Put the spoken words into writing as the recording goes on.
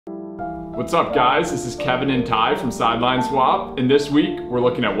What's up, guys? This is Kevin and Ty from Sideline Swap, and this week we're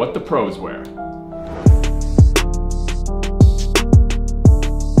looking at what the pros wear.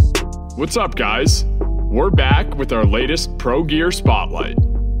 What's up, guys? We're back with our latest Pro Gear Spotlight,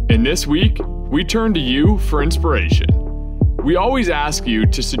 and this week we turn to you for inspiration. We always ask you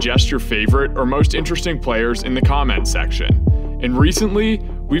to suggest your favorite or most interesting players in the comment section, and recently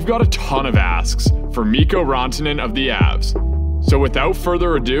we've got a ton of asks for Mikko Rantanen of the Avs. So without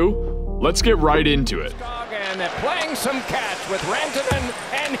further ado, let's get right into it. And they're playing some catch with Rantanen,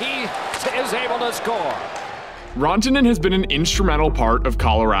 and he is able to score. Rantanen has been an instrumental part of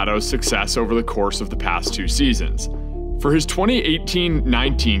Colorado's success over the course of the past two seasons. For his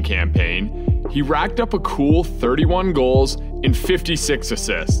 2018-19 campaign, he racked up a cool 31 goals and 56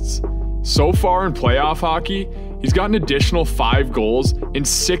 assists. So far in playoff hockey, he's got an additional 5 goals and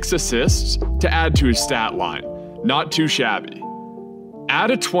 6 assists to add to his stat line. Not too shabby.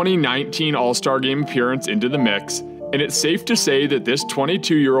 Add a 2019 All-Star Game appearance into the mix, and it's safe to say that this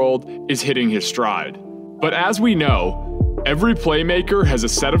 22-year-old is hitting his stride. But as we know, every playmaker has a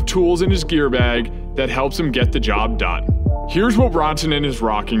set of tools in his gear bag that helps him get the job done. Here's what Rantanen is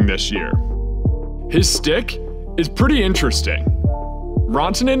rocking this year. His stick is pretty interesting.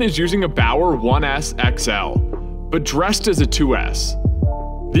 Rantanen is using a Bauer 1S XL, but dressed as a 2S.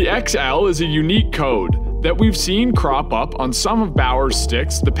 The XL is a unique code that we've seen crop up on some of Bauer's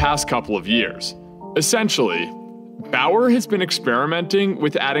sticks the past couple of years. Essentially, Bauer has been experimenting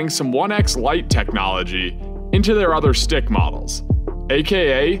with adding some 1X Lite technology into their other stick models,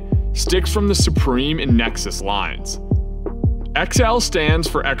 aka sticks from the Supreme and Nexus lines. XL stands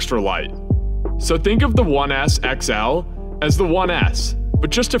for extra light, so think of the 1S XL as the 1S,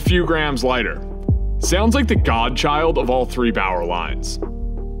 but just a few grams lighter. Sounds like the godchild of all three Bauer lines.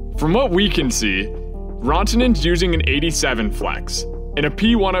 From what we can see, Rantanen's using an 87 flex and a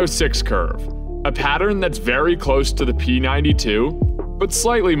P106 curve, a pattern that's very close to the P92, but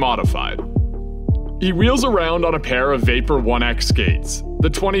slightly modified. He wheels around on a pair of Vapor 1X skates, the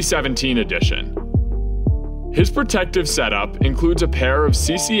 2017 edition. His protective setup includes a pair of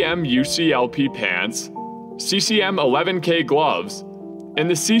CCM UCLP pants, CCM 11K gloves, and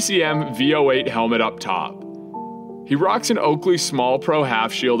the CCM V08 helmet up top. He rocks an Oakley Small Pro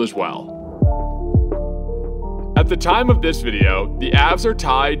half shield as well. At the time of this video, the Avs are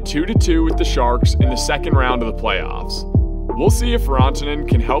tied 2-2 with the Sharks in the second round of the playoffs. We'll see if Rantanen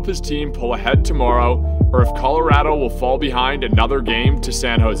can help his team pull ahead tomorrow, or if Colorado will fall behind another game to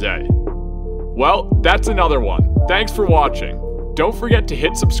San Jose. Well, that's another one. Thanks for watching. Don't forget to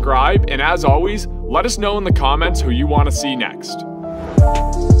hit subscribe, and as always, let us know in the comments who you want to see next.